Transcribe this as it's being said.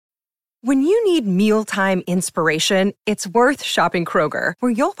When you need mealtime inspiration, it's worth shopping Kroger,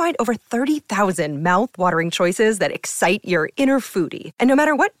 where you'll find over 30,000 mouth-watering choices that excite your inner foodie. And no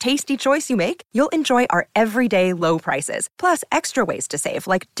matter what tasty choice you make, you'll enjoy our everyday low prices, plus extra ways to save,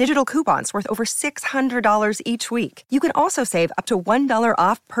 like digital coupons worth over $600 each week. You can also save up to $1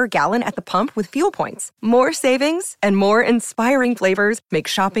 off per gallon at the pump with fuel points. More savings and more inspiring flavors make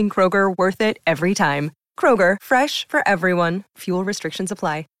shopping Kroger worth it every time. Kroger, fresh for everyone. Fuel restrictions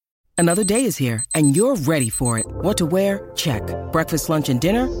apply. Another day is here, and you're ready for it. What to wear? Check. Breakfast, lunch, and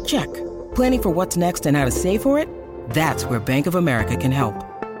dinner? Check. Planning for what's next and how to save for it? That's where Bank of America can help.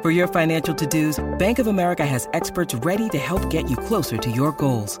 For your financial to-dos, Bank of America has experts ready to help get you closer to your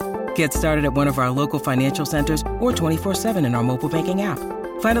goals. Get started at one of our local financial centers or 24/7 in our mobile banking app.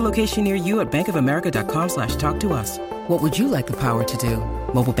 Find a location near you at bankofamerica.com/talktous. What would you like the power to do?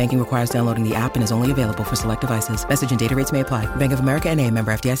 Mobile banking requires downloading the app and is only available for select devices. Message and data rates may apply. Bank of America N.A.,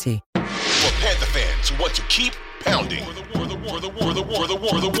 member FDIC. For Panther fans who want to keep pounding. For the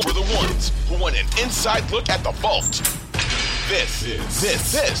ones who want an inside look at the vault. This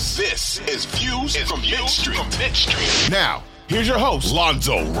is Views from Mid Street. Now, here's your hosts,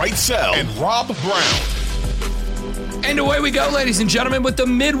 Lonzo Wrightsell and Rob Brown. And away we go, ladies and gentlemen, with the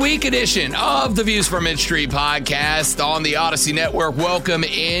midweek edition of the Views from Mid Street podcast on the Odyssey Network. Welcome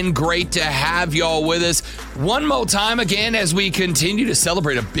in. Great to have y'all with us one more time again as we continue to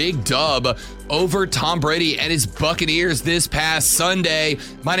celebrate a big dub over Tom Brady and his Buccaneers this past Sunday.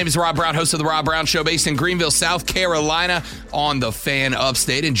 My name is Rob Brown, host of The Rob Brown Show, based in Greenville, South Carolina on the Fan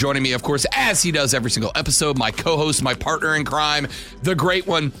Upstate. And joining me, of course, as he does every single episode, my co-host, my partner in crime, the great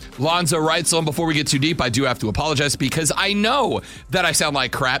one, Lonzo Wrightsell. And before we get too deep, I do have to apologize because I know that I sound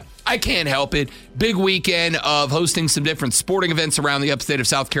like crap. I can't help it. Big weekend of hosting some different sporting events around the upstate of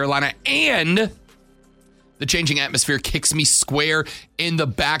South Carolina, and the changing atmosphere kicks me square in the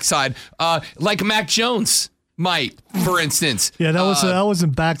backside, like Mac Jones might, for instance. Yeah, that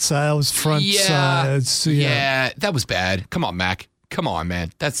wasn't backside. That was front side. Yeah, that was bad. Come on, Mac. Come on,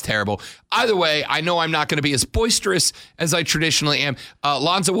 man. That's terrible. Either way, I know I'm not going to be as boisterous as I traditionally am.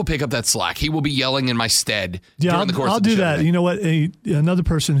 Lonzo will pick up that slack. He will be yelling in my stead during the course of the show. I'll do that. Today. You know what? Another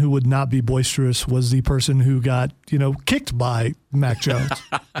person who would not be boisterous was the person who got, kicked by Mac Jones.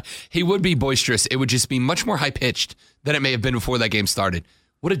 He would be boisterous. It would just be much more high-pitched than it may have been before that game started.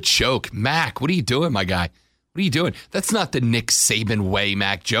 What a joke. Mac, what are you doing, my guy? What are you doing? That's not the Nick Saban way,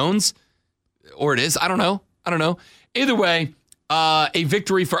 Mac Jones. Or it is. I don't know. Either way, a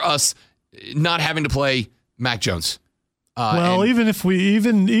victory for us not having to play Mac Jones. Even if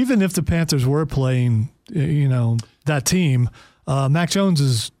the Panthers were playing, that team, Mac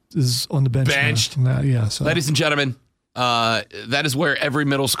Jones is on the bench. Benched. Yeah. So. Ladies and gentlemen, that is where every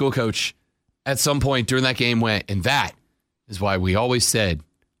middle school coach at some point during that game went, and that is why we always said,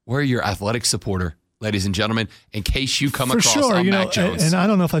 we're your athletic supporter. Ladies and gentlemen, in case you come across on Mac Jones. And I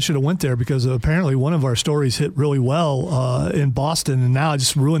don't know if I should have went there because apparently one of our stories hit really well in Boston, and now I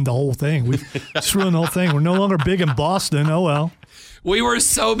just ruined the whole thing. We've just ruined the whole thing. We're no longer big in Boston. Oh, well. We were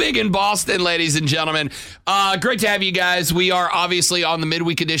so big in Boston, ladies and gentlemen. Great to have you guys. We are obviously on the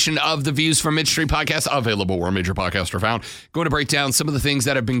midweek edition of the Views from Mid Street podcast, available where major podcasts are found. Going to break down some of the things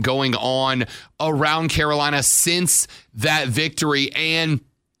that have been going on around Carolina since that victory. And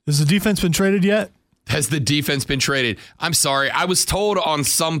has the defense been traded yet? Has the defense been traded? I'm sorry. I was told on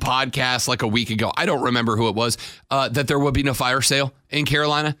some podcast like a week ago, I don't remember who it was, that there would be no fire sale in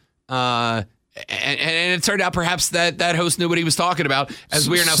Carolina. And it turned out perhaps that host knew what he was talking about, as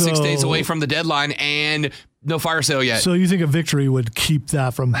we are now 6 days away from the deadline and no fire sale yet. So you think a victory would keep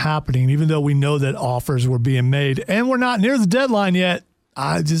that from happening, even though we know that offers were being made and we're not near the deadline yet?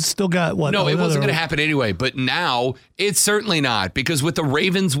 I just still got what? No, it wasn't going to happen anyway. But now it's certainly not, because with the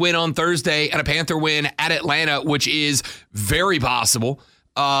Ravens win on Thursday and a Panther win at Atlanta, which is very possible,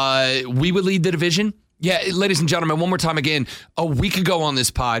 we would lead the division. Yeah, ladies and gentlemen, one more time again, a week ago on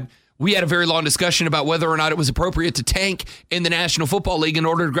this pod, we had a very long discussion about whether or not it was appropriate to tank in the National Football League in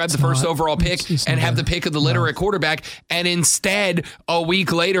order to grab the first overall pick and have the pick of the litter at quarterback. And instead, a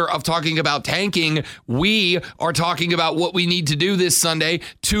week later of talking about tanking, we are talking about what we need to do this Sunday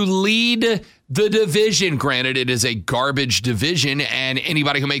to lead the division. Granted, it is a garbage division, and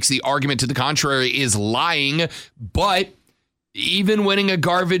anybody who makes the argument to the contrary is lying, but even winning a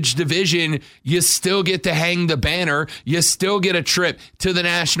garbage division, you still get to hang the banner. You still get a trip to the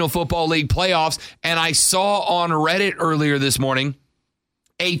National Football League playoffs. And I saw on Reddit earlier this morning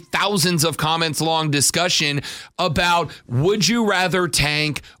a thousands of comments long discussion about would you rather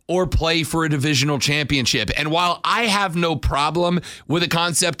tank or play for a divisional championship? And while I have no problem with the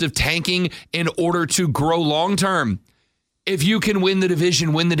concept of tanking in order to grow long term, If you can win the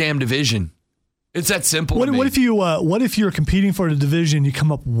division, win the damn division. It's that simple. What if you're competing for the division, you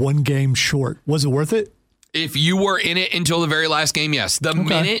come up one game short? Was it worth it? If you were in it until the very last game, yes.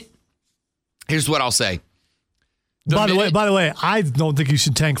 Here's what I'll say. By the way, I don't think you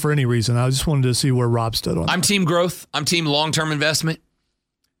should tank for any reason. I just wanted to see where Rob stood on that. I'm team growth. I'm team long-term investment.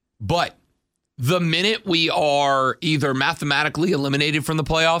 But the minute we are either mathematically eliminated from the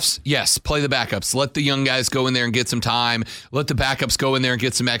playoffs, yes, play the backups. Let the young guys go in there and get some time. Let the backups go in there and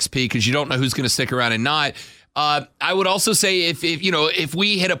get some XP because you don't know who's going to stick around and not. I would also say if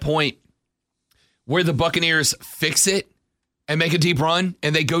we hit a point where the Buccaneers fix it and make a deep run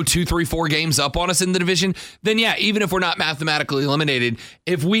and they go 2, 3, 4 games up on us in the division, then yeah, even if we're not mathematically eliminated,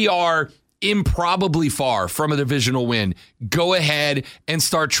 if we are improbably far from a divisional win, go ahead and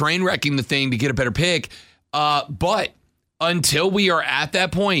start train wrecking the thing to get a better pick. But until we are at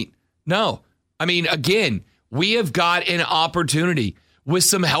that point, no. I mean, again, we have got an opportunity with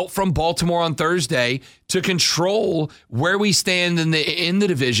some help from Baltimore on Thursday to control where we stand in the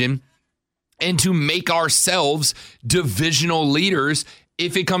division and to make ourselves divisional leaders.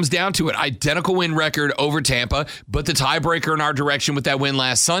 If it comes down to it, identical win record over Tampa, but the tiebreaker in our direction with that win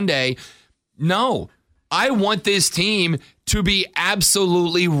last Sunday. No, I want this team to be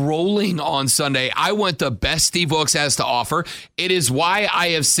absolutely rolling on Sunday. I want the best Steve Wilks has to offer. It is why I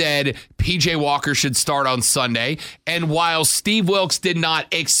have said PJ Walker should start on Sunday. And while Steve Wilks did not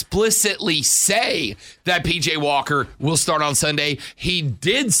explicitly say that PJ Walker will start on Sunday, he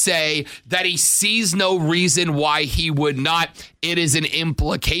did say that he sees no reason why he would not. It is an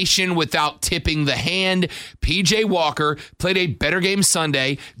implication without tipping the hand. PJ Walker played a better game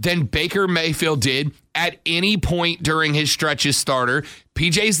Sunday than Baker Mayfield did at any point during his stretch as starter.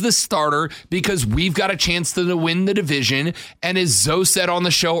 PJ's the starter because we've got a chance to win the division. And as Zoe said on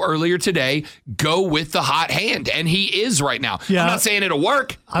the show earlier today, go with the hot hand. And he is right now. Yeah, I'm not saying it'll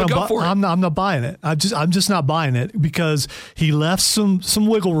work, but go for it. I'm not buying it. I'm just not buying it because he left some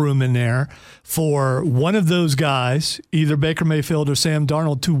wiggle room in there for one of those guys, either Baker Mayfield or Sam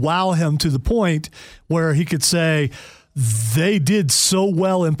Darnold, to wow him to the point where he could say, they did so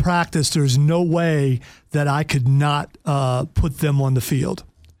well in practice, there's no way that I could not put them on the field.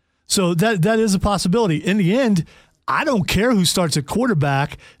 So that is a possibility. In the end, I don't care who starts at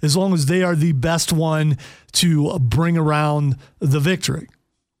quarterback as long as they are the best one to bring around the victory.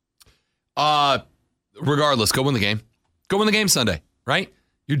 Regardless, go win the game. Go win the game Sunday, right?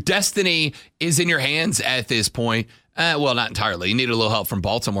 Your destiny is in your hands at this point. Well, not entirely. You need a little help from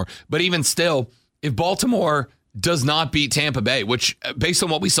Baltimore. But even still, if Baltimore does not beat Tampa Bay, which based on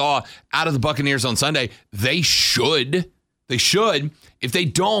what we saw out of the Buccaneers on Sunday, they should. If they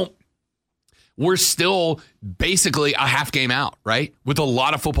don't, we're still basically a half game out, right? With a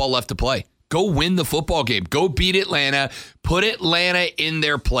lot of football left to play. Go win the football game. Go beat Atlanta. Put Atlanta in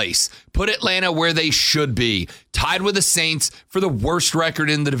their place. Put Atlanta where they should be. Tied with the Saints for the worst record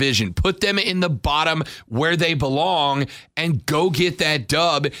in the division. Put them in the bottom where they belong and go get that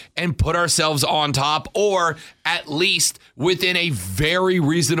dub and put ourselves on top, or at least within a very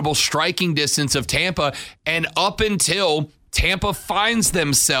reasonable striking distance of Tampa. And up until Tampa finds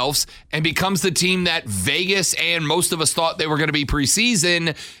themselves and becomes the team that Vegas and most of us thought they were going to be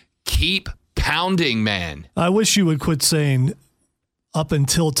preseason, keep pounding, man. I wish you would quit saying up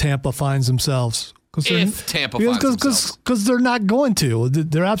until Tampa finds themselves. If Tampa finds themselves. Because they're not going to.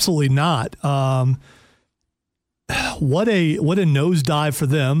 They're absolutely not. What a nosedive for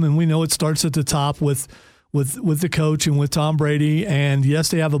them. And we know it starts at the top with the coach and with Tom Brady. And yes,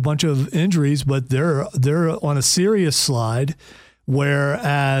 they have a bunch of injuries, but they're on a serious slide,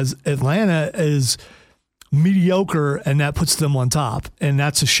 whereas Atlanta is mediocre, and that puts them on top. And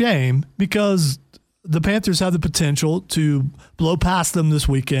that's a shame because the Panthers have the potential to blow past them this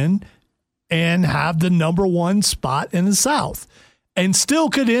weekend and have the number one spot in the South and still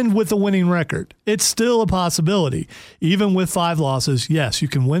could end with a winning record. It's still a possibility. Even with 5 losses, yes, you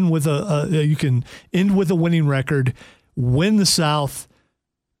can win with you can end with a winning record, win the South,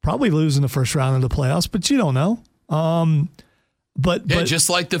 probably lose in the first round of the playoffs, but you don't know. But just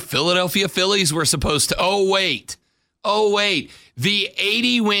like the Philadelphia Phillies were supposed to. Oh, wait. The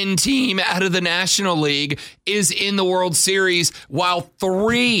 80-win team out of the National League is in the World Series, while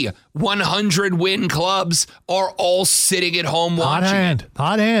 3 100-win clubs are all sitting at home watching.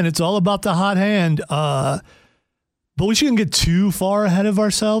 Hot hand. It's all about the hot hand. But we shouldn't get too far ahead of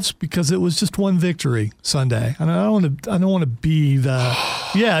ourselves because it was just one victory Sunday. I don't want to be the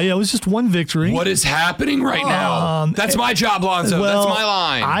it was just one victory. What is happening right now? That's my job, Lonzo. That's my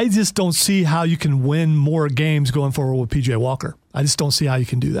line. I just don't see how you can win more games going forward with PJ Walker. I just don't see how you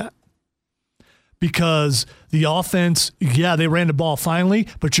can do that. because the offense, they ran the ball finally,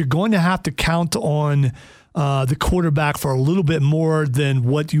 but you're going to have to count on the quarterback for a little bit more than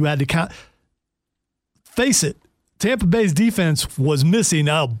what you had to count. Face it, Tampa Bay's defense was missing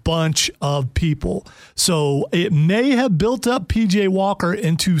a bunch of people. So it may have built up P.J. Walker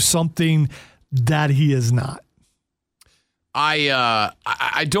into something that he is not.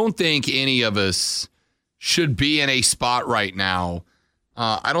 I don't think any of us should be in a spot right now.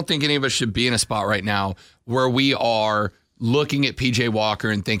 I don't think any of us should be in a spot right now where we are looking at P.J. Walker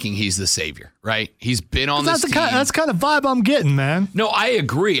and thinking he's the savior, right? He's been on this team. That's the kind of vibe I'm getting, man. No, I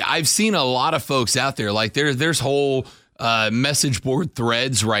agree. I've seen a lot of folks out there. Like there's whole message board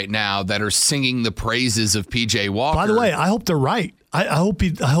threads right now that are singing the praises of P.J. Walker. By the way, I hope they're right. I hope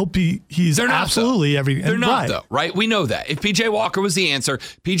he's they're not, absolutely everything. They're not, though, right? We know that. If P.J. Walker was the answer,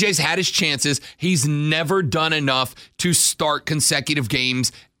 P.J.'s had his chances. He's never done enough to start consecutive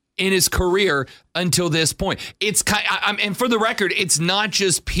games in his career until this point. It's and for the record, it's not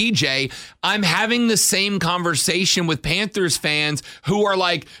just PJ. I'm having the same conversation with Panthers fans who are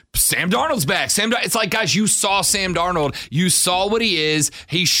like, Sam Darnold's back. It's like, guys, you saw Sam Darnold. You saw what he is.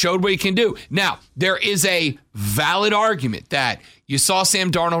 He showed what he can do. Now, there is a valid argument that you saw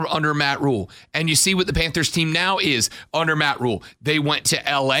Sam Darnold under Matt Rule, and you see what the Panthers team now is under Matt Rule. They went to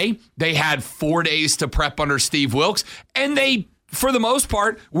L.A. They had 4 days to prep under Steve Wilks, and they, for the most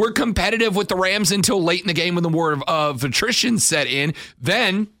part, were competitive with the Rams until late in the game when the war of attrition set in.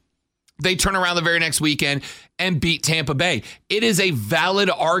 Then they turn around the very next weekend and beat Tampa Bay. It is a valid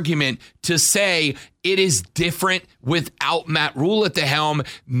argument to say it is different without Matt Rule at the helm.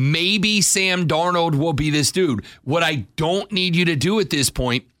 Maybe Sam Darnold will be this dude. What I don't need you to do at this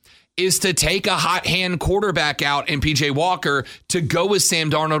point is to take a hot hand quarterback out in P.J. Walker to go with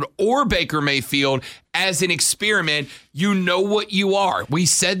Sam Darnold or Baker Mayfield as an experiment. You know what you are. We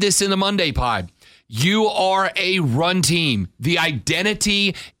said this in the Monday pod. You are a run team. The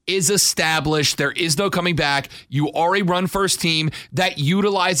identity is established. There is no coming back. You are a run-first team that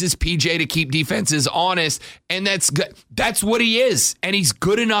utilizes PJ to keep defenses honest, and that's what he is, and he's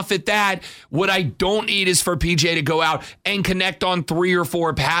good enough at that. What I don't need is for PJ to go out and connect on 3 or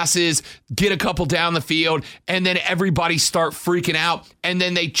 4 passes, get a couple down the field, and then everybody start freaking out, and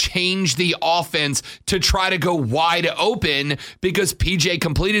then they change the offense to try to go wide open because PJ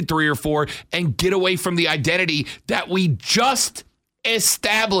completed 3 or 4 and get away from the identity that we just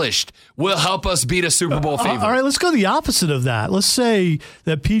established will help us beat a Super Bowl favorite. All right, let's go the opposite of that. Let's say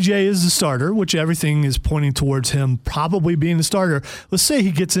that PJ is the starter, which everything is pointing towards him probably being the starter. Let's say he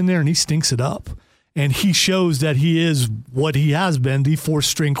gets in there and he stinks it up, and he shows that he is what he has been, the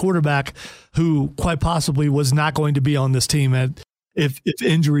 4th-string quarterback who quite possibly was not going to be on this team if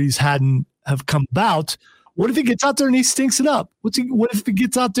injuries hadn't have come about. What if he gets out there and he stinks it up? What if he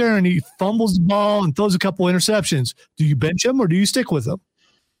gets out there and he fumbles the ball and throws a couple interceptions? Do you bench him or do you stick with him?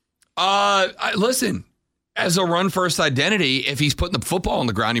 Listen, as a run-first identity, if he's putting the football on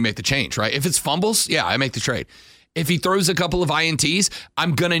the ground, you make the change, right? If it's fumbles, yeah, I make the trade. If he throws a couple of INTs,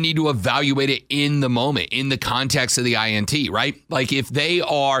 I'm going to need to evaluate it in the moment, in the context of the INT, right? Like if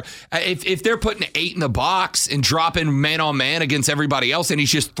they're putting 8 in the box and dropping man-on-man against everybody else and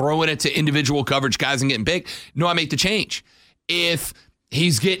he's just throwing it to individual coverage guys and getting big, no, I make the change. If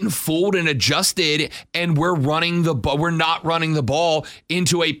he's getting fooled and adjusted and we're not running the ball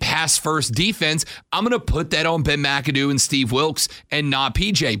into a pass-first defense, I'm going to put that on Ben McAdoo and Steve Wilks and not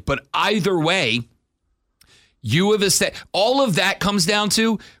PJ. But either way, all of that comes down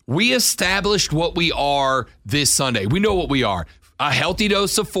to we established what we are this Sunday. We know what we are. A healthy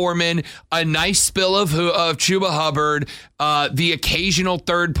dose of Foreman, a nice spill of Chuba Hubbard, the occasional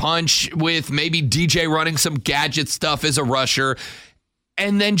third punch with maybe DJ running some gadget stuff as a rusher,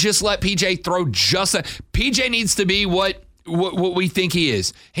 and then just let PJ throw PJ needs to be what we think he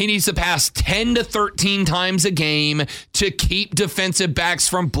is. He needs to pass 10 to 13 times a game to keep defensive backs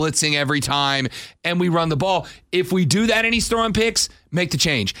from blitzing every time, and we run the ball. If we do that and he's throwing picks, make the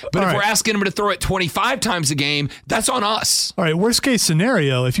change. But if we're asking him to throw it 25 times a game, that's on us. All right, worst case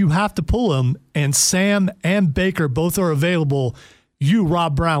scenario, if you have to pull him and Sam and Baker both are available, you,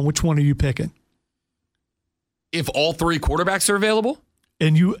 Rob Brown, which one are you picking? If all 3 quarterbacks are available?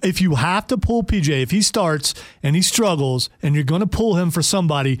 And if you have to pull PJ, if he starts and he struggles and you're going to pull him for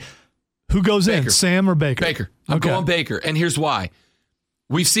somebody, who goes in, Sam or Baker? Baker. I'm going Baker. And here's why.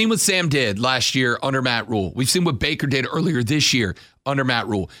 We've seen what Sam did last year under Matt Rule. We've seen what Baker did earlier this year under Matt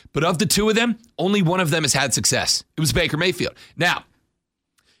Rule. But of the 2 of them, only one of them has had success. It was Baker Mayfield. Now,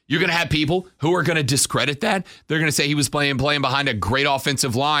 you're going to have people who are going to discredit that. They're going to say he was playing behind a great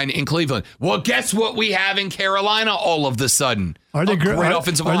offensive line in Cleveland. Well, guess what we have in Carolina all of the sudden? Are they great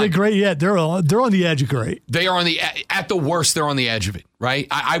offensive line. Are they great yet? They're on the edge of great. They are at the worst, they're on the edge of it, right?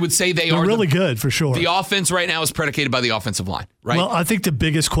 I would say they're really good for sure. The offense right now is predicated by the offensive line, right? Well, I think the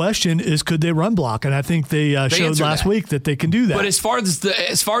biggest question is could they run block, and I think they showed last week that they can do that. But as far as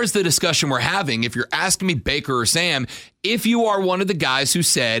the discussion we're having, if you're asking me Baker or Sam, if you are one of the guys who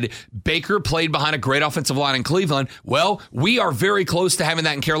said Baker played behind a great offensive line in Cleveland, well, we are very close to having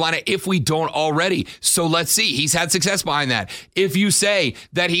that in Carolina if we don't already. So let's see. He's had success behind that. If you say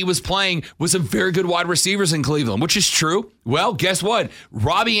that he was playing with some very good wide receivers in Cleveland, which is true, well, guess what?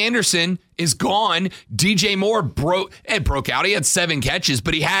 Robbie Anderson is gone. DJ Moore broke out. He had 7 catches,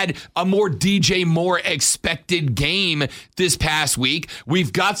 but he had a more DJ Moore expected game this past week.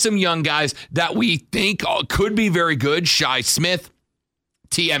 We've got some young guys that we think could be very good. Shi Smith,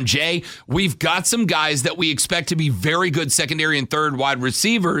 TMJ. We've got some guys that we expect to be very good secondary and third wide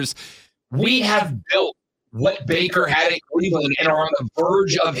receivers. We have built what Baker had at Cleveland and are on the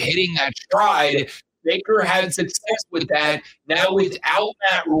verge of hitting that stride. Baker had success with that. Now, without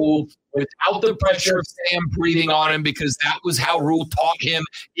Matt Rule, without the pressure of Sam breathing on him, because that was how Rule taught him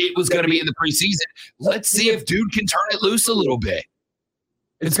it was going to be in the preseason. Let's see if dude can turn it loose a little bit.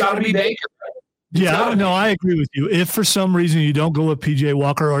 It's got to be Baker. Yeah, no, I agree with you. If for some reason you don't go with PJ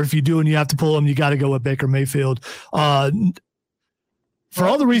Walker, or if you do and you have to pull him, you got to go with Baker Mayfield. For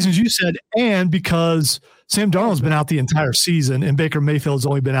all the reasons you said, and because Sam Darnold's been out the entire season and Baker Mayfield's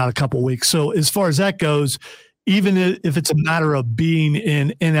only been out a couple of weeks. So as far as that goes, even if it's a matter of being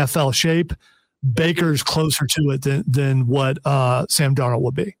in NFL shape, Baker's closer to it than what Sam Darnold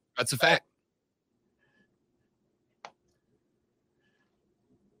would be. That's a fact.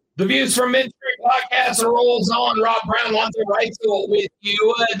 The Views from Mint Street podcast rolls on. Rob Brown, Lonzo Reitzel with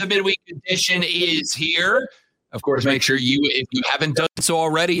you. The midweek edition is here. Of course, make sure if you haven't done so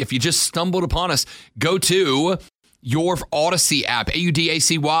already, if you just stumbled upon us, go to your Odyssey app,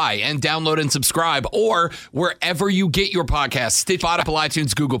 AUDACY, and download and subscribe, or wherever you get your podcasts, Stitch, Apple,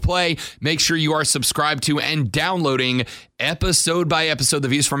 iTunes, Google Play. Make sure you are subscribed to and downloading episode by episode the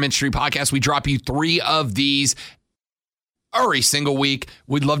Views from Mint Street podcast. We drop you 3 of these every single week.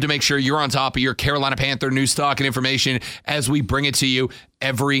 We'd love to make sure you're on top of your Carolina Panther news, talk, and information as we bring it to you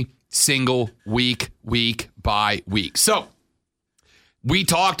every single week by week. So we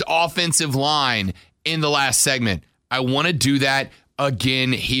talked offensive line in the last segment. I want to do that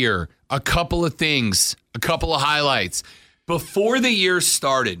again here. A couple of things, a couple of highlights. Before the year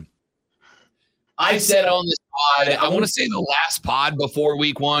started, I said on this pod, I want to say the last pod before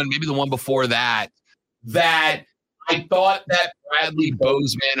week 1, maybe the one before that I thought that Bradley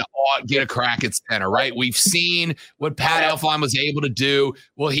Bozeman ought to get a crack at center, right? We've seen what Pat Elflein was able to do.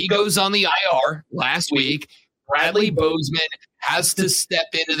 Well, he goes on the IR last week. Bradley Bozeman has to step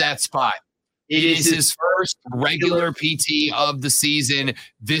into that spot. It is his first regular PT of the season,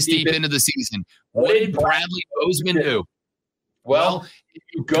 this deep into the season. What did Bradley Bozeman do? Well, if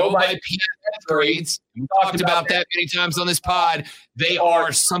you go by PFF grades, we talked about that many times on this pod, they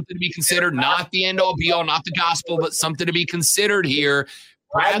are something to be considered, not the end-all, be-all, not the gospel, but something to be considered here.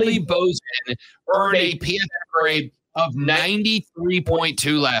 Bradley Bozeman earned a PFF grade of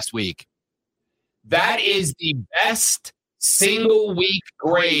 93.2 last week. That is the best single-week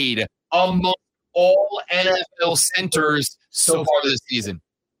grade among all NFL centers so far this season.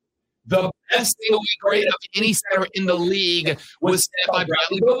 The best single-week grade of any center in the league was set by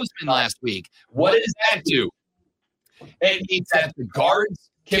Bradley Bozeman last week. What does that do? It means that the guards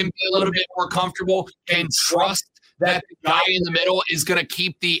can be a little bit more comfortable, can trust that the guy in the middle is going to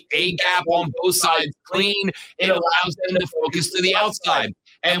keep the A-gap on both sides clean. It allows them to focus to the outside.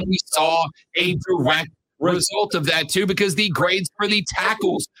 And we saw a direct result of that, too, because the grades for the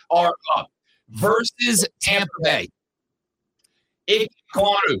tackles are up. Versus Tampa Bay, Ickey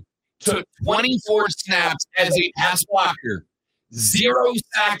Ekwonu took 24 snaps as a pass blocker, 0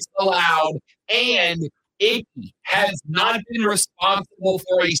 sacks allowed, and Ickey has not been responsible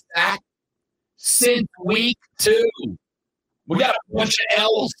for a sack since week 2. We got a bunch of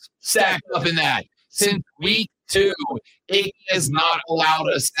L's stacked up in that. Since week 2, Ickey has not allowed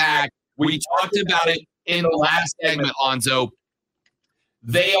a sack. We talked about it in the last segment, Lonzo.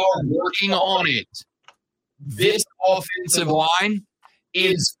 They are working on it. This offensive line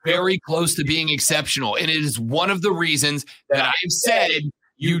is very close to being exceptional. And it is one of the reasons that I've said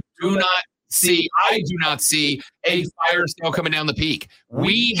I do not see a fire sale coming down the peak.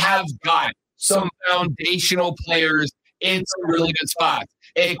 We have got some foundational players in some really good spots.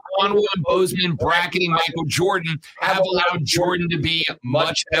 Ekwonu and Bozeman bracketing Michael Jordan have allowed Jordan to be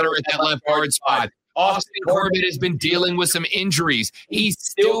much better at that left guard spot. Austin Corbett has been dealing with some injuries. He's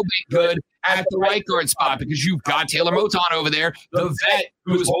still been good at the right guard spot because you've got Taylor Moton over there, the vet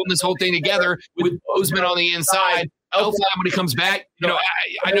who's holding this whole thing together with Bozeman on the inside. Elflein, when he comes back,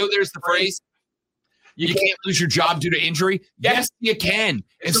 I know there's the phrase, you can't lose your job due to injury. Yes, you can.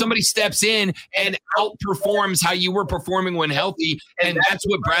 If somebody steps in and outperforms how you were performing when healthy, and that's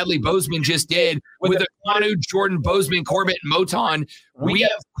what Bradley Bozeman just did with Ekwonu, Jordan, Bozeman, Corbett, and Moton, we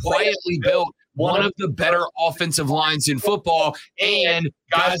have quietly built one of the better offensive lines in football, and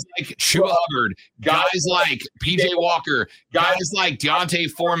guys like Chuba Hubbard, guys like P.J. Walker, guys like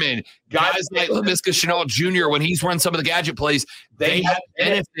Deontay Foreman, guys like Laviska Shenault Jr., when he's run some of the gadget plays, they have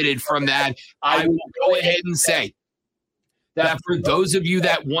benefited from that. I will go ahead and say that for those of you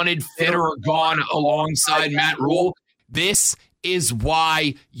that wanted Fitterer gone alongside Matt Rule, this is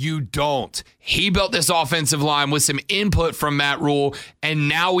why you don't. He built this offensive line with some input from Matt Rule, and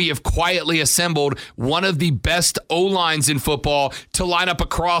now we have quietly assembled one of the best O-lines in football to line up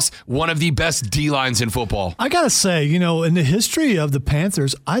across one of the best D-lines in football. I got to say, in the history of the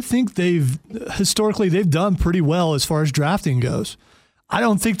Panthers, I think they've done pretty well as far as drafting goes. I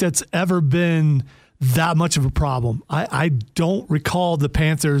don't think that's ever been that much of a problem. I don't recall the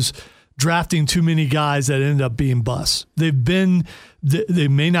Panthers drafting too many guys that end up being busts. They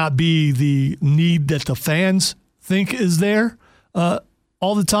may not be the need that the fans think is there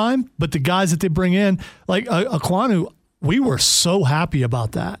all the time, but the guys that they bring in, like Ekwonu, we were so happy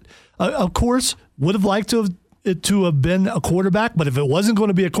about that. Of course, would have liked to have been a quarterback, but if it wasn't going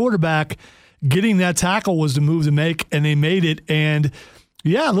to be a quarterback, getting that tackle was the move to make, and they made it. And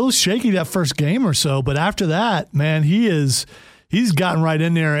yeah, a little shaky that first game or so, but after that, man, he's gotten right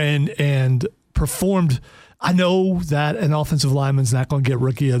in there and performed. I know that an offensive lineman's not going to get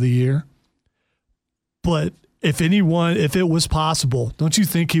Rookie of the Year, but if it was possible, don't you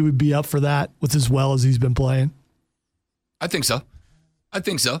think he would be up for that with as well as he's been playing? I think so. I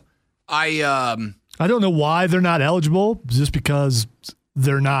don't know why they're not eligible, just because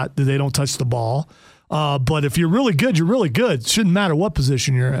they don't touch the ball. But if you're really good, you're really good. It shouldn't matter what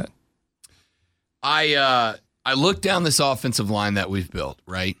position you're in. I look down this offensive line that we've built,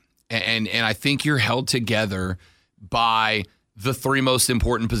 right? And I think you're held together by the three most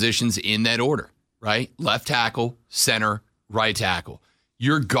important positions in that order, right? Left tackle, center, right tackle.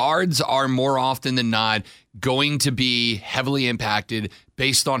 Your guards are more often than not going to be heavily impacted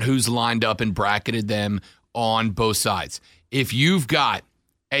based on who's lined up and bracketed them on both sides. If you've got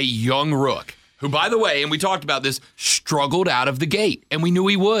a young rook, who, by the way, and we talked about this, struggled out of the gate, and we knew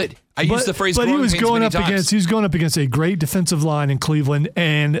he would. I used the phrase, but he was going up times. against a great defensive line in Cleveland,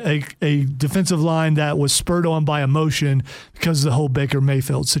 and a defensive line that was spurred on by emotion because of the whole Baker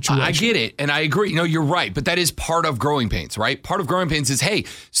Mayfield situation. I get it, and I agree. No, you're right, but that is part of growing pains, right? Part of growing pains is, hey,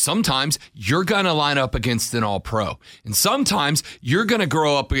 sometimes you're going to line up against an All-Pro, and sometimes you're going to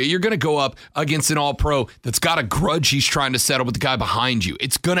go up against an All-Pro that's got a grudge he's trying to settle with the guy behind you.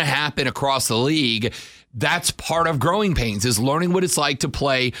 It's going to happen across the league. That's part of growing pains, is learning what it's like to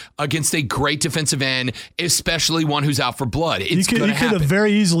play against a great defensive end, especially one who's out for blood. He could have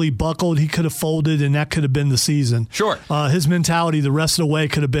very easily buckled. He could have folded, and that could have been the season. Sure. His mentality the rest of the way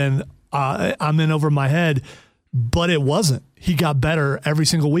could have been, I'm in over my head, but it wasn't. He got better every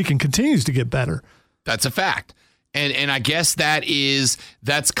single week and continues to get better. That's a fact. And I guess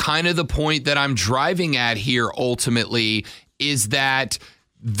that's kind of the point that I'm driving at here ultimately, is that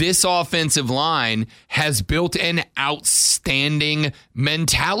this offensive line has built an outstanding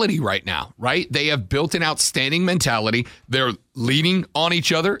mentality right now, right? They have built an outstanding mentality. They're leaning on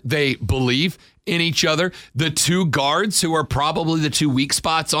each other. They believe in each other. The two guards, who are probably the two weak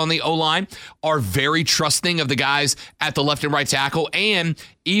spots on the O-line, are very trusting of the guys at the left and right tackle. And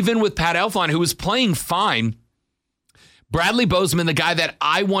even with Pat Elflein, who was playing fine, Bradley Bozeman, the guy that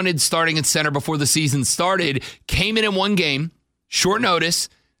I wanted starting at center before the season started, came in one game, short notice,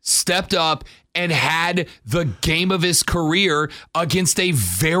 stepped up, and had the game of his career against a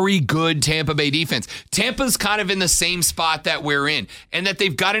very good Tampa Bay defense. Tampa's kind of in the same spot that we're in, and that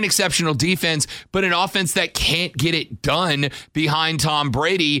they've got an exceptional defense, but an offense that can't get it done behind Tom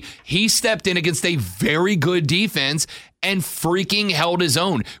Brady. He stepped in against a very good defense and freaking held his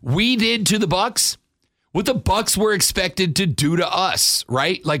own. We did to the Bucs what the Bucs were expected to do to us,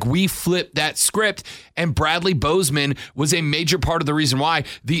 right? Like, we flipped that script, and Bradley Bozeman was a major part of the reason why.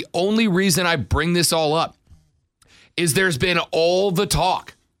 The only reason I bring this all up is there's been all the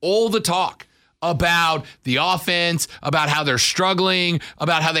talk about the offense, about how they're struggling,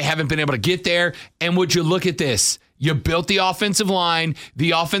 about how they haven't been able to get there. And would you look at this? You built the offensive line.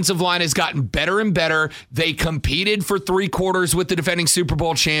 The offensive line has gotten better and better. They competed for 3 quarters with the defending Super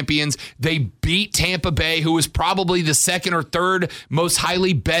Bowl champions. They beat Tampa Bay, who was probably the second or third most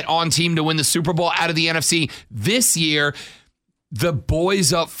highly bet on team to win the Super Bowl out of the NFC. This year, the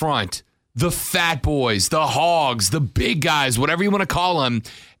boys up front, the fat boys, the hogs, the big guys, whatever you want to call them,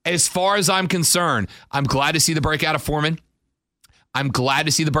 as far as I'm concerned, I'm glad to see the breakout of Foreman. I'm glad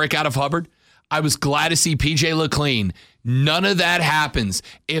to see the breakout of Hubbard. I was glad to see PJ look clean. None of that happens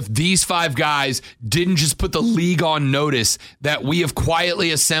if these 5 guys didn't just put the league on notice that we have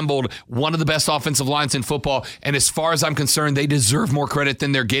quietly assembled one of the best offensive lines in football. And as far as I'm concerned, they deserve more credit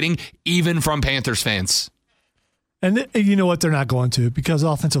than they're getting, even from Panthers fans. And you know what? They're not going to, because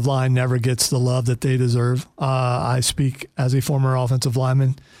offensive line never gets the love that they deserve. I speak as a former offensive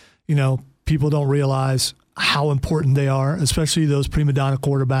lineman. You know, people don't realize how important they are, especially those prima donna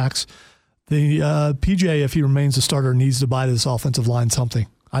quarterbacks. The PJ, if he remains a starter, needs to buy this offensive line something.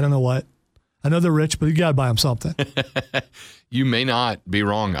 I don't know what. I know they're rich, but you got to buy them something. You may not be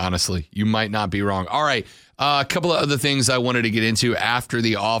wrong, honestly. You might not be wrong. All right, a couple of other things I wanted to get into after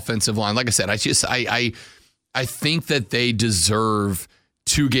the offensive line. Like I said, I think that they deserve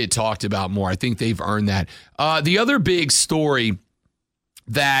to get talked about more. I think they've earned that. The other big story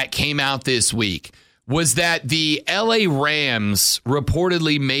that came out this week was that the LA Rams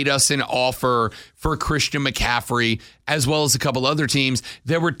reportedly made us an offer for Christian McCaffrey, as well as a couple other teams.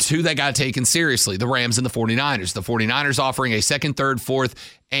 There were 2 that got taken seriously, the Rams and the 49ers. The 49ers offering a 2nd, 3rd, 4th,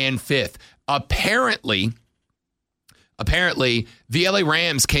 and 5th. Apparently, the LA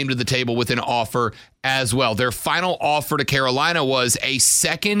Rams came to the table with an offer as well. Their final offer to Carolina was a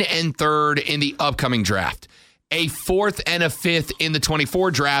 2nd and 3rd in the upcoming draft, a 4th and a 5th in the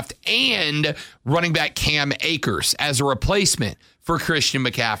 24 draft, and running back Cam Akers as a replacement for Christian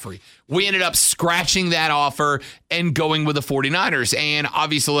McCaffrey. We ended up scratching that offer and going with the 49ers. And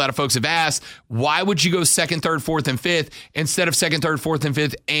obviously a lot of folks have asked, why would you go 2nd, 3rd, 4th, and 5th instead of 2nd, 3rd, 4th, and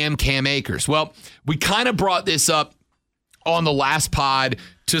 5th and Cam Akers? Well, we kind of brought this up on the last pod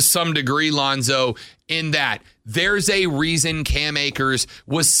to some degree, Lonzo, in that there's a reason Cam Akers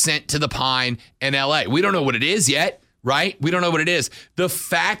was sent to the Pine in LA. We don't know what it is yet, right? We don't know what it is. The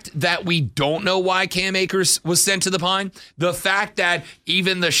fact that we don't know why Cam Akers was sent to the Pine, the fact that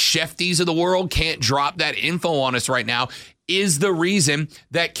even the Shefties of the world can't drop that info on us right now, is the reason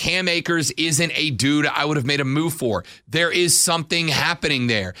that Cam Akers isn't a dude I would have made a move for. There is something happening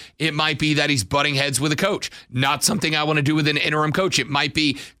there. It might be that he's butting heads with a coach, not something I want to do with an interim coach. It might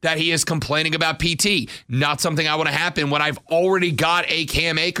be that he is complaining about PT, not something I want to happen when I've already got a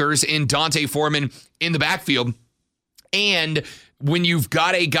Cam Akers in Dante Foreman in the backfield. And when you've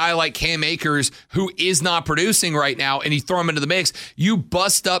got a guy like Cam Akers who is not producing right now and you throw him into the mix, you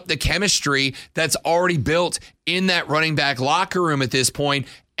bust up the chemistry that's already built in that running back locker room at this point,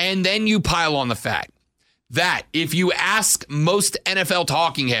 and then you pile on the fact that if you ask most NFL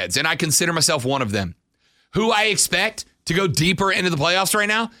talking heads, and I consider myself one of them, who I expect to go deeper into the playoffs right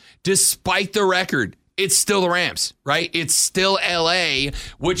now, despite the record, it's still the Rams, right? It's still LA,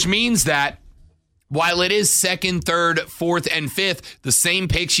 which means that while it is 2nd, 3rd, 4th, and 5th, the same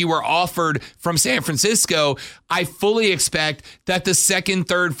picks you were offered from San Francisco, I fully expect that the 2nd,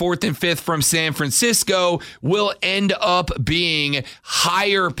 3rd, 4th, and 5th from San Francisco will end up being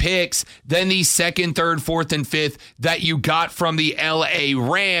higher picks than the 2nd, 3rd, 4th, and 5th that you got from the LA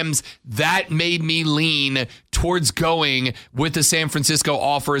Rams. That made me lean towards going with the San Francisco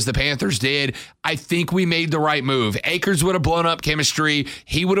offer as the Panthers did. I think we made the right move. Akers would have blown up chemistry.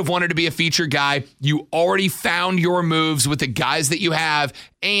 He would have wanted to be a featured guy. You already found your moves with the guys that you have,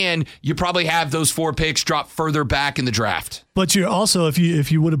 and you probably have those 4 picks drop further back in the draft. But you're also,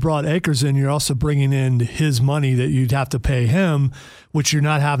 if you would have brought Akers in, you're also bringing in his money that you'd have to pay him, which you're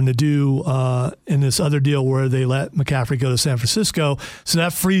not having to do in this other deal where they let McCaffrey go to San Francisco. So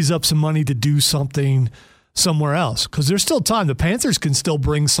that frees up some money to do something somewhere else, because there's still time. The Panthers can still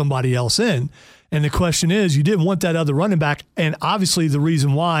bring somebody else in. And the question is, you didn't want that other running back. And obviously the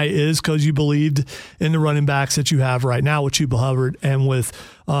reason why is because you believed in the running backs that you have right now with Chuba Hubbard and with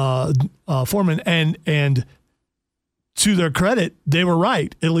Foreman. And to their credit, they were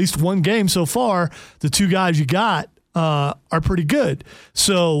right. At least one game so far, the 2 guys you got are pretty good.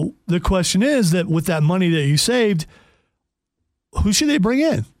 So the question is that with that money that you saved, who should they bring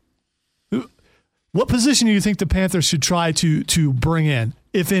in? What position do you think the Panthers should try to bring in,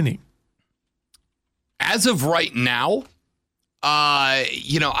 if any? As of right now,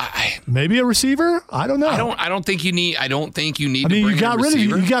 maybe a receiver. I don't know. I don't think you need. I don't think you need. I mean, to bring you got in a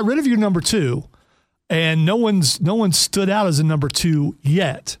receiver. You got rid of your number 2, And no one's stood out as a number 2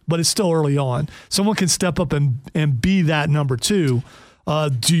 yet, but it's still early on. Someone can step up and be that number 2.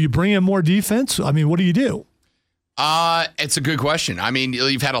 Do you bring in more defense? I mean, what do you do? It's a good question. I mean,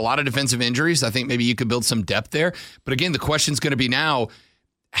 you've had a lot of defensive injuries. I think maybe you could build some depth there. But again, the question's going to be now,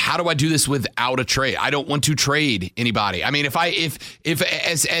 how do I do this without a trade? I don't want to trade anybody. I mean, and I'm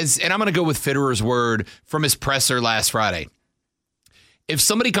going to go with Fitterer's word from his presser last Friday. If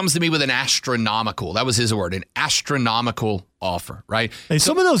somebody comes to me with an astronomical, that was his word, an astronomical offer, right? Hey,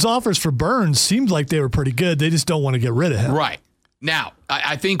 some of those offers for Burns seemed like they were pretty good. They just don't want to get rid of him. Right. Now,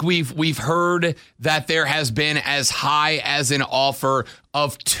 I think we've heard that there has been as high as an offer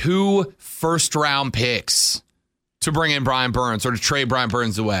of 2 first-round picks to bring in Brian Burns or to trade Brian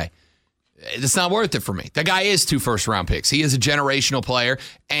Burns away. It's not worth it for me. The guy is 2 first-round picks. He is a generational player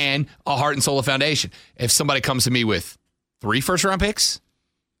and a heart and soul of foundation. If somebody comes to me with 3 first-round picks,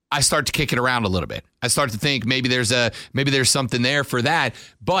 I start to kick it around a little bit. I start to think maybe there's something there for that.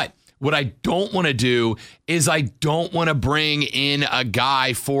 But what I don't want to do is I don't want to bring in a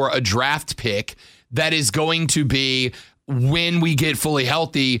guy for a draft pick that is going to be, when we get fully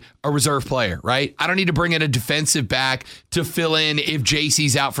healthy, a reserve player, right? I don't need to bring in a defensive back to fill in if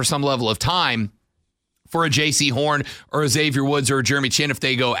JC's out for some level of time for a JC Horn or a Xavier Woods or a Jeremy Chin if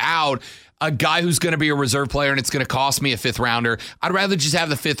they go out. A guy who's going to be a reserve player and it's going to cost me a 5th rounder. I'd rather just have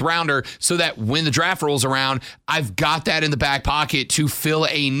the 5th rounder so that when the draft rolls around, I've got that in the back pocket to fill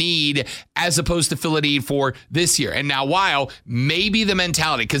a need as opposed to fill a need for this year. And now, while maybe the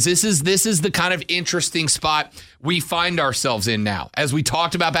mentality, because this is the kind of interesting spot we find ourselves in now, as we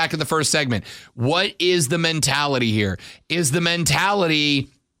talked about back in the first segment. What is the mentality here? Is the mentality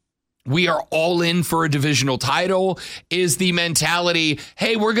we are all in for a divisional title? Is the mentality,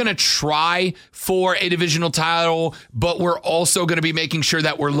 hey, we're going to try for a divisional title, but we're also going to be making sure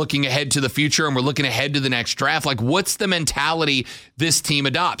that we're looking ahead to the future and we're looking ahead to the next draft? Like, what's the mentality this team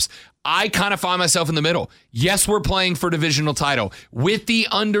adopts? I kind of find myself in the middle. Yes, we're playing for divisional title with the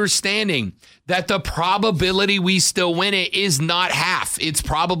understanding that the probability we still win it is not half. It's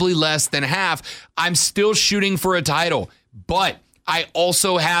probably less than half. I'm still shooting for a title, but I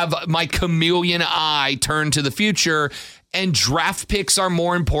also have my chameleon eye turned to the future, and draft picks are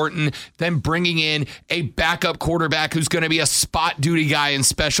more important than bringing in a backup quarterback who's going to be a spot duty guy and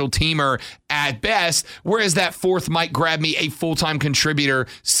special teamer at best, whereas that 4th might grab me a full-time contributor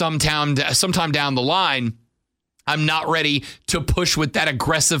sometime down the line. I'm not ready to push with that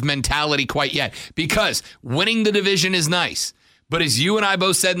aggressive mentality quite yet, because winning the division is nice. But as you and I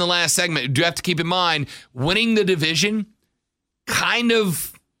both said in the last segment, you do have to keep in mind, winning the division kind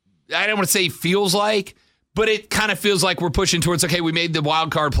of, I don't want to say feels like, but it kind of feels like we're pushing towards, okay, we made the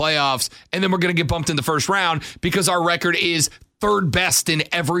wild card playoffs and then we're going to get bumped in the first round because our record is 3rd best in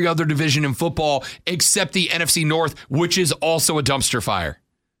every other division in football except the NFC North, which is also a dumpster fire.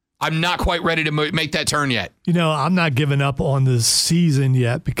 I'm not quite ready to make that turn yet. You know, I'm not giving up on this season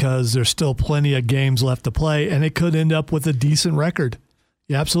yet because there's still plenty of games left to play, and it could end up with a decent record.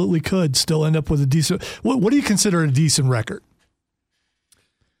 You absolutely could still end up with a decent. What do you consider a decent record?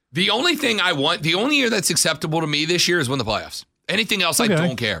 The only thing I want, the only year that's acceptable to me this year is win the playoffs. Anything else, okay. I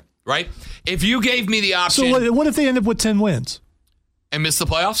don't care, right? If you gave me the option. So what if they end up with 10 wins? And miss the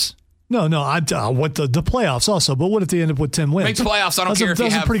playoffs? No, I want the playoffs also, but what if they end up with 10 wins? Make the playoffs. I don't care if you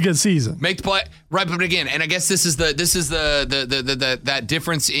have. That's a pretty good season. Make the play, right? But again, and I guess this is the that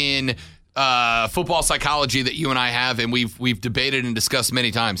difference in football psychology that you and I have, and we've debated and discussed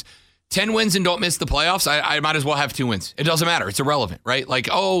many times. 10 wins and don't miss the playoffs, I might as well have 2 wins. It doesn't matter. It's irrelevant, right? Like,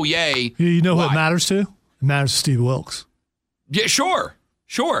 oh, yay. You know who it matters to? It matters to Steve Wilks. Yeah, sure.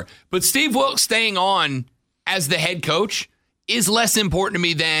 But Steve Wilks staying on as the head coach is less important to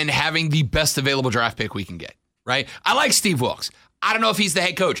me than having the best available draft pick we can get, right? I like Steve Wilks. I don't know if he's the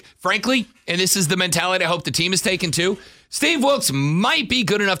head coach. Frankly, and this is the mentality I hope the team is taking too, Steve Wilks might be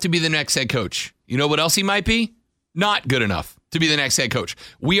good enough to be the next head coach. You know what else he might be? Not good enough to be the next head coach.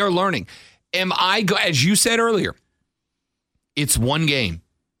 We are learning. As you said earlier, it's one game.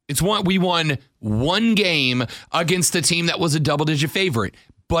 We won one game against a team that was a double-digit favorite,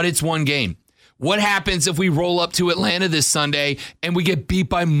 but it's one game. What happens if we roll up to Atlanta this Sunday and we get beat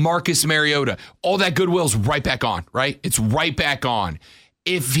by Marcus Mariota? All that goodwill's right back on, right? It's right back on.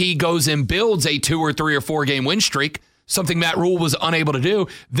 If he goes and builds a 2 or 3 or 4 game win streak, something Matt Rule was unable to do,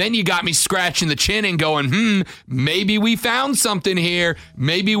 then you got me scratching the chin and going, maybe we found something here.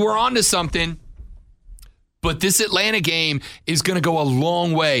 Maybe we're onto something. But this Atlanta game is going to go a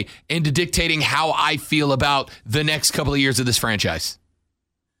long way into dictating how I feel about the next couple of years of this franchise.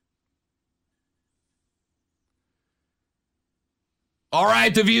 All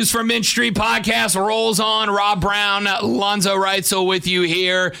right, the Views from Mint Street podcast rolls on. Rob Brown, Lonzo Reitzel with you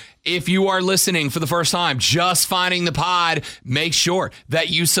here. If you are listening for the first time, just finding the pod, make sure that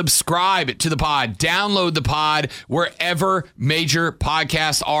you subscribe to the pod. Download the pod wherever major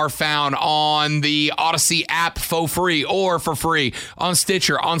podcasts are found, on the Odyssey app for free or for free, on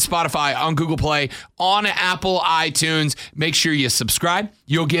Stitcher, on Spotify, on Google Play, on Apple iTunes. Make sure you subscribe.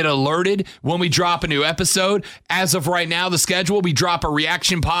 You'll get alerted when we drop a new episode. As of right now, the schedule, we drop a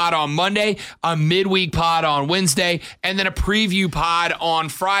reaction pod on Monday, a midweek pod on Wednesday, and then a preview pod on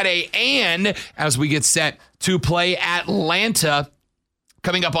Friday. And as we get set to play Atlanta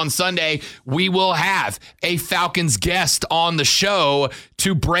coming up on Sunday, we will have a Falcons guest on the show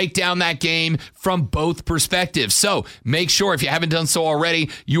to break down that game from both perspectives. So make sure, if you haven't done so already,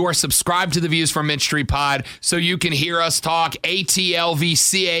 you are subscribed to the Views from Mint Street pod so you can hear us talk ATL v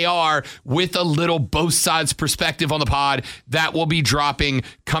CAR with a little both sides perspective on the pod that will be dropping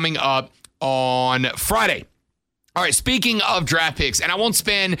coming up on Friday. All right, speaking of draft picks, and I won't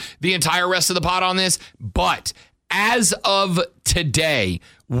spend the entire rest of the pod on this, but as of today,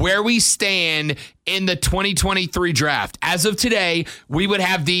 where we stand in the 2023 draft, as of today, we would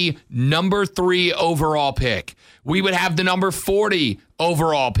have the number 3 overall pick. We would have the number 40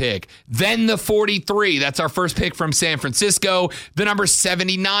 overall pick. Then the 43, that's our first pick from San Francisco. The number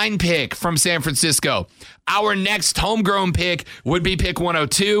 79 pick from San Francisco. Our next homegrown pick would be pick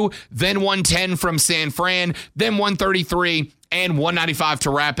 102, then 110 from San Fran, then 133 and 195 to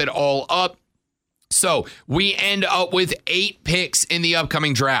wrap it all up. So we end up with 8 picks in the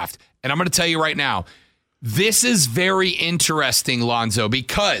upcoming draft. And I'm going to tell you right now, this is very interesting, Lonzo,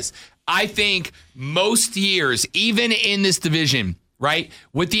 because I think most years, even in this division, right,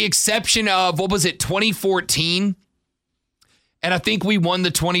 with the exception of, 2014? And I think we won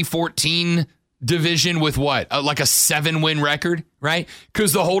the 2014 division with what? Like a 7-win record, right?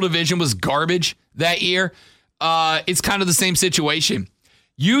 Because the whole division was garbage that year. It's kind of the same situation.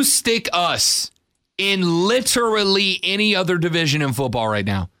 You stick us in literally any other division in football right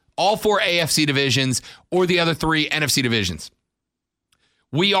now, all 4 AFC divisions or the other 3 NFC divisions.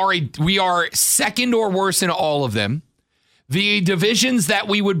 We are second or worse in all of them. The divisions that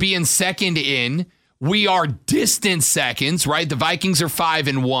we would be in second in, we are distant seconds, right? The Vikings are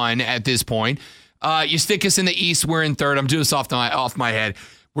 5-1 at this point. You stick us in the East, we're in third. I'm doing this off my head.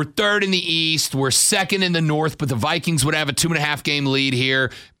 We're third in the East. We're second in the North, but the Vikings would have a 2.5 game lead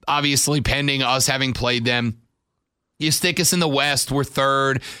here, obviously pending us having played them. You stick us in the West, we're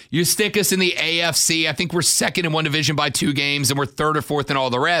third. You stick us in the AFC, I think we're second in one division by 2 games, and we're third or fourth in all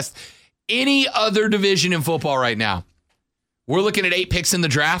the rest. Any other division in football right now, we're looking at 8 picks in the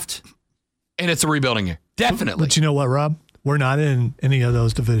draft, and it's a rebuilding year. Definitely. But you know what, Rob? We're not in any of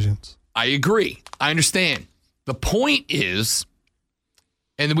those divisions. I agree. I understand. The point is,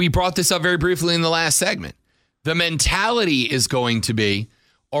 and we brought this up very briefly in the last segment, the mentality is going to be,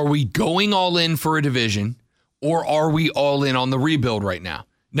 are we going all in for a division, or are we all in on the rebuild right now?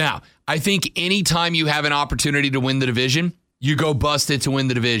 Now, I think anytime you have an opportunity to win the division, you go bust it to win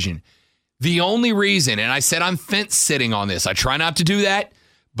the division. The only reason, and I said I'm fence sitting on this, I try not to do that,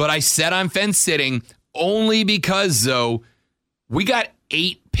 but I said I'm fence sitting only because, though, we got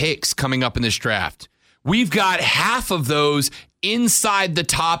 8 picks coming up in this draft. We've got half of those inside the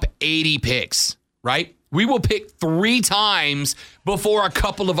top 80 picks, right? We will pick 3 times before a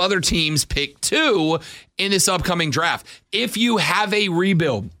couple of other teams pick 2 in this upcoming draft. If you have a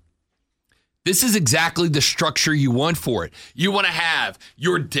rebuild, this is exactly the structure you want for it. You want to have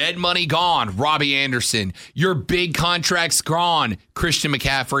your dead money gone, Robbie Anderson, your big contracts gone, Christian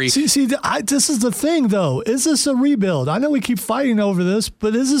McCaffrey. This is the thing, though. Is this a rebuild? I know we keep fighting over this,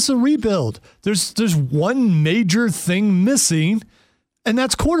 but is this a rebuild? There's one major thing missing, and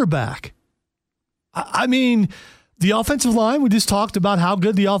that's quarterback. I mean, the offensive line, we just talked about how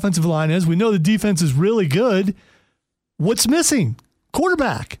good the offensive line is. We know the defense is really good. What's missing?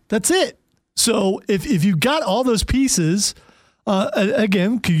 Quarterback. That's it. So if you got all those pieces,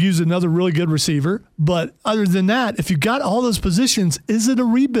 again, could use another really good receiver. But other than that, if you got all those positions, is it a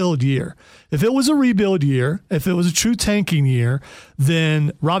rebuild year? If it was a rebuild year, if it was a true tanking year,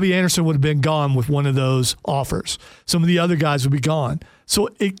 then Robbie Anderson would have been gone with one of those offers. Some of the other guys would be gone. So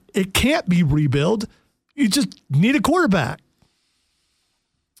it can't be rebuild. You just need a quarterback.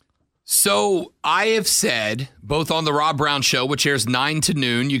 So I have said, both on the Rob Brown Show, which airs 9 to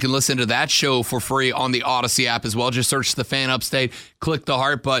noon, you can listen to that show for free on the Odyssey app as well. Just search The Fan Upstate, click the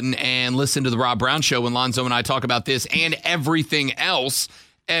heart button, and listen to the Rob Brown Show when Lonzo and I talk about this and everything else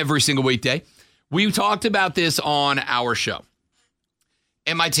every single weekday. We talked about this on our show.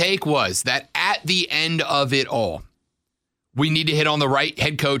 And my take was that at the end of it all, we need to hit on the right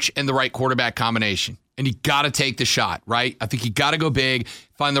head coach and the right quarterback combination. And you got to take the shot, right? I think you got to go big,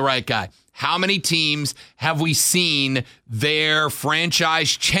 find the right guy. How many teams have we seen their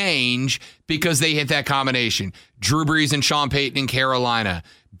franchise change because they hit that combination? Drew Brees and Sean Payton in Carolina.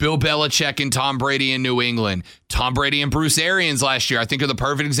 Bill Belichick and Tom Brady in New England. Tom Brady and Bruce Arians last year, I think, are the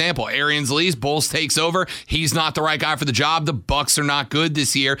perfect example. Arians leaves, Bowles takes over. He's not the right guy for the job. The Bucs are not good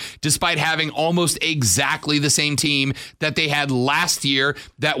this year, despite having almost exactly the same team that they had last year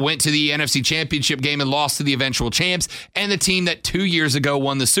that went to the NFC Championship game and lost to the eventual champs, and the team that 2 years ago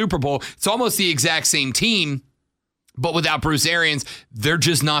won the Super Bowl. It's almost the exact same team. But without Bruce Arians, they're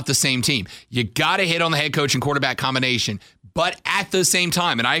just not the same team. You got to hit on the head coach and quarterback combination. But at the same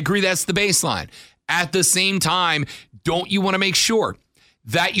time, and I agree that's the baseline, at the same time, don't you want to make sure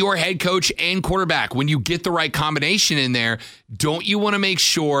that your head coach and quarterback, when you get the right combination in there, don't you want to make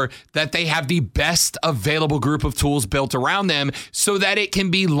sure that they have the best available group of tools built around them so that it can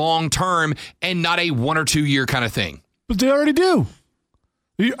be long-term and not a 1 or 2 year kind of thing? But they already do.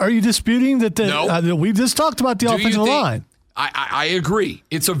 Are you disputing that? No. We just talked about the offensive line. I agree.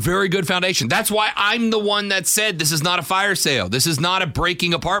 It's a very good foundation. That's why I'm the one that said this is not a fire sale. This is not a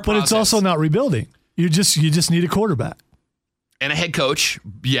breaking apart process. But it's also not rebuilding. You just need a quarterback. And a head coach.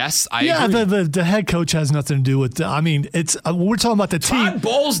 Yes, I agree. Yeah, the head coach has nothing to do with we're talking about the team. Todd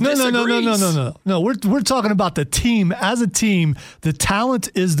Bowles disagrees. No. We're talking about the team. As a team, the talent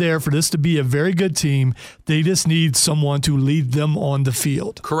is there for this to be a very good team. They just need someone to lead them on the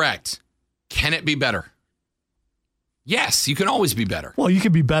field. Correct. Can it be better? Yes, you can always be better. Well, you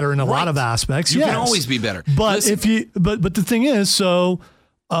can be better in a lot of aspects. You can always be better. But but the thing is,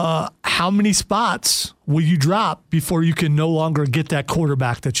 how many spots will you drop before you can no longer get that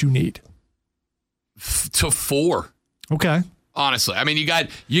quarterback that you need? To 4. Okay. Honestly, I mean, you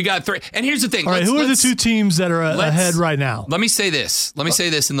got 3. And here's the thing. All right, who are the 2 teams that are ahead right now? Let me say this,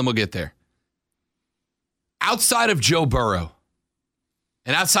 and then we'll get there. Outside of Joe Burrow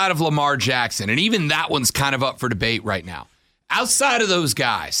and outside of Lamar Jackson, and even that one's kind of up for debate right now. Outside of those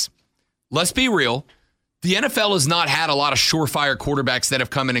guys, let's be real. The NFL has not had a lot of surefire quarterbacks that have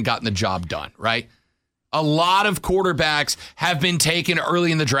come in and gotten the job done, right? A lot of quarterbacks have been taken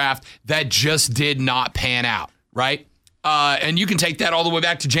early in the draft that just did not pan out, right? And you can take that all the way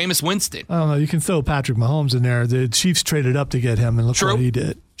back to Jameis Winston. I don't know. You can throw Patrick Mahomes in there. The Chiefs traded up to get him, and look what he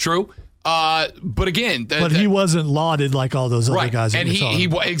did. True. But again, he wasn't lauded like all those other guys. And he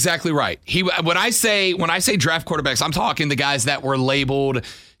exactly right. When I say draft quarterbacks, I'm talking the guys that were labeled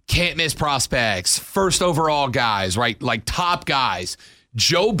can't miss prospects, first overall guys, right? Like top guys.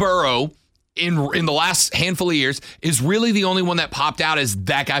 Joe Burrow in the last handful of years is really the only one that popped out as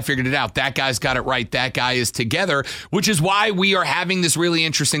that guy figured it out. That guy's got it right. That guy is together, which is why we are having this really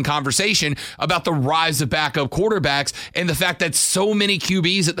interesting conversation about the rise of backup quarterbacks and the fact that so many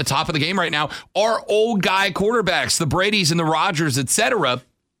QBs at the top of the game right now are old guy quarterbacks, the Bradys and the Rodgers, etc.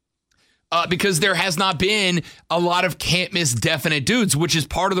 Because there has not been a lot of can't miss definite dudes, which is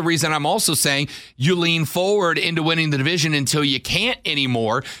part of the reason I'm also saying you lean forward into winning the division until you can't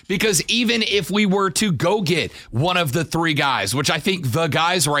anymore. Because even if we were to go get one of the 3 guys, which I think the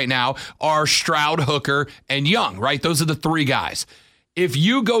guys right now are Stroud, Hooker, and Young, right? Those are the 3 guys. If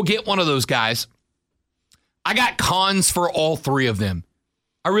you go get one of those guys, I got cons for all 3 of them.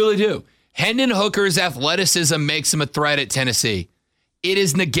 I really do. Hendon Hooker's athleticism makes him a threat at Tennessee. It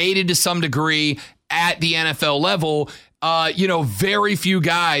is negated to some degree at the NFL level. Very few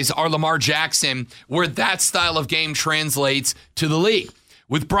guys are Lamar Jackson where that style of game translates to the league.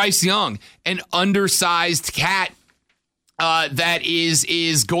 With Bryce Young, an undersized cat that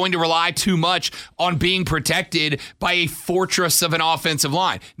is going to rely too much on being protected by a fortress of an offensive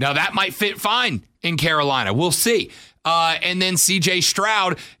line. Now, that might fit fine in Carolina. We'll see. And then C.J.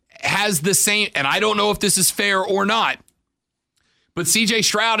 Stroud has the same, and I don't know if this is fair or not, but C.J.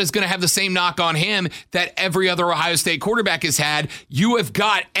 Stroud is going to have the same knock on him that every other Ohio State quarterback has had. You have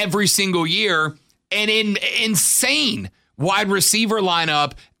got every single year an insane wide receiver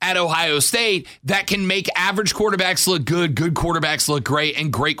lineup at Ohio State that can make average quarterbacks look good quarterbacks look great,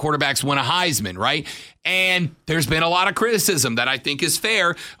 and great quarterbacks win a Heisman, right? And there's been a lot of criticism that I think is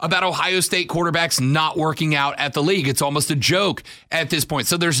fair about Ohio State quarterbacks not working out at the league. It's almost a joke at this point.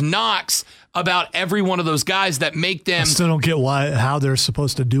 So there's knocks about every one of those guys that make them. I still don't get how they're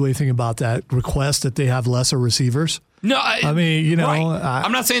supposed to do anything about that request that they have lesser receivers. No, I mean, right.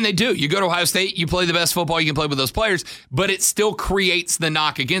 I'm not saying they do. You go to Ohio State, you play the best football you can play with those players, but it still creates the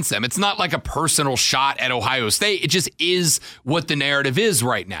knock against them. It's not like a personal shot at Ohio State. It just is what the narrative is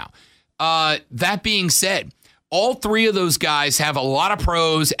right now. That being said, All three of those guys have a lot of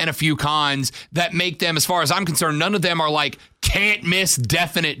pros and a few cons that make them, as far as I'm concerned, none of them are like can't miss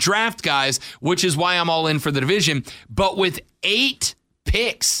definite draft guys, which is why I'm all in for the division. But with 8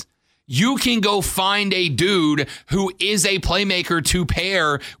 picks, you can go find a dude who is a playmaker to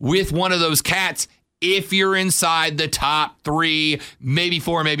pair with one of those cats if you're inside the top 3, maybe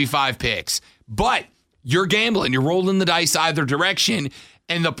 4, maybe 5 picks. But you're gambling. You're rolling the dice either direction.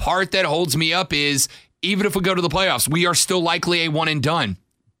 And the part that holds me up is, even if we go to the playoffs, we are still likely a one and done.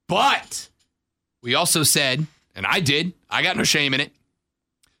 But we also said, and I did, I got no shame in it.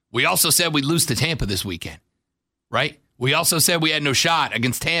 We also said we'd lose to Tampa this weekend, right? We also said we had no shot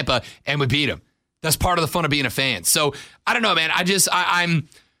against Tampa and we beat them. That's part of the fun of being a fan. So I don't know, man.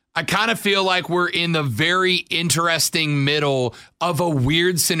 I kind of feel like we're in the very interesting middle of a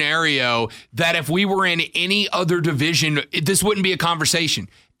weird scenario that if we were in any other division, this wouldn't be a conversation.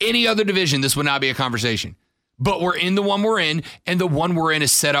 Any other division, this would not be a conversation. But we're in the one we're in, and the one we're in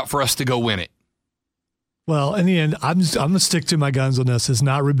is set up for us to go win it. Well, in the end, I'm going to stick to my guns on this. It's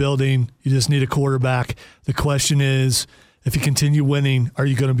not rebuilding. You just need a quarterback. The question is, if you continue winning, are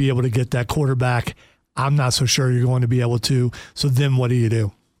you going to be able to get that quarterback? I'm not so sure you're going to be able to. So then what do you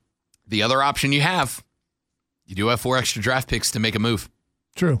do? The other option you have, you do have 4 extra draft picks to make a move.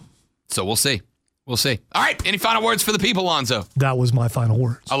 True. So we'll see. We'll see. All right. Any final words for the people, Lonzo? That was my final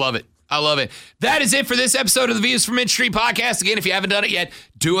words. I love it. I love it. That is it for this episode of the Views from Mint Street podcast. Again, if you haven't done it yet,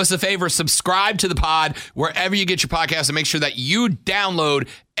 do us a favor. Subscribe to the pod wherever you get your podcast and make sure that you download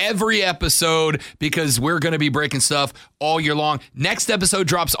every episode because we're going to be breaking stuff all year long. Next episode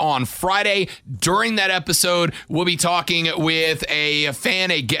drops on Friday. During that episode, we'll be talking with a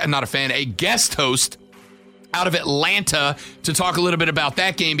guest host out of Atlanta to talk a little bit about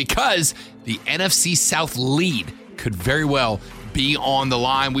that game because the NFC South lead could very well be on the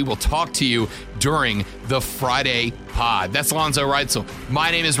line. We will talk to you during the Friday pod. That's Lonzo Reitzel. My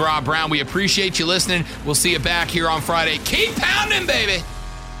name is Rob Brown. We appreciate you listening. We'll see you back here on Friday. Keep pounding, baby.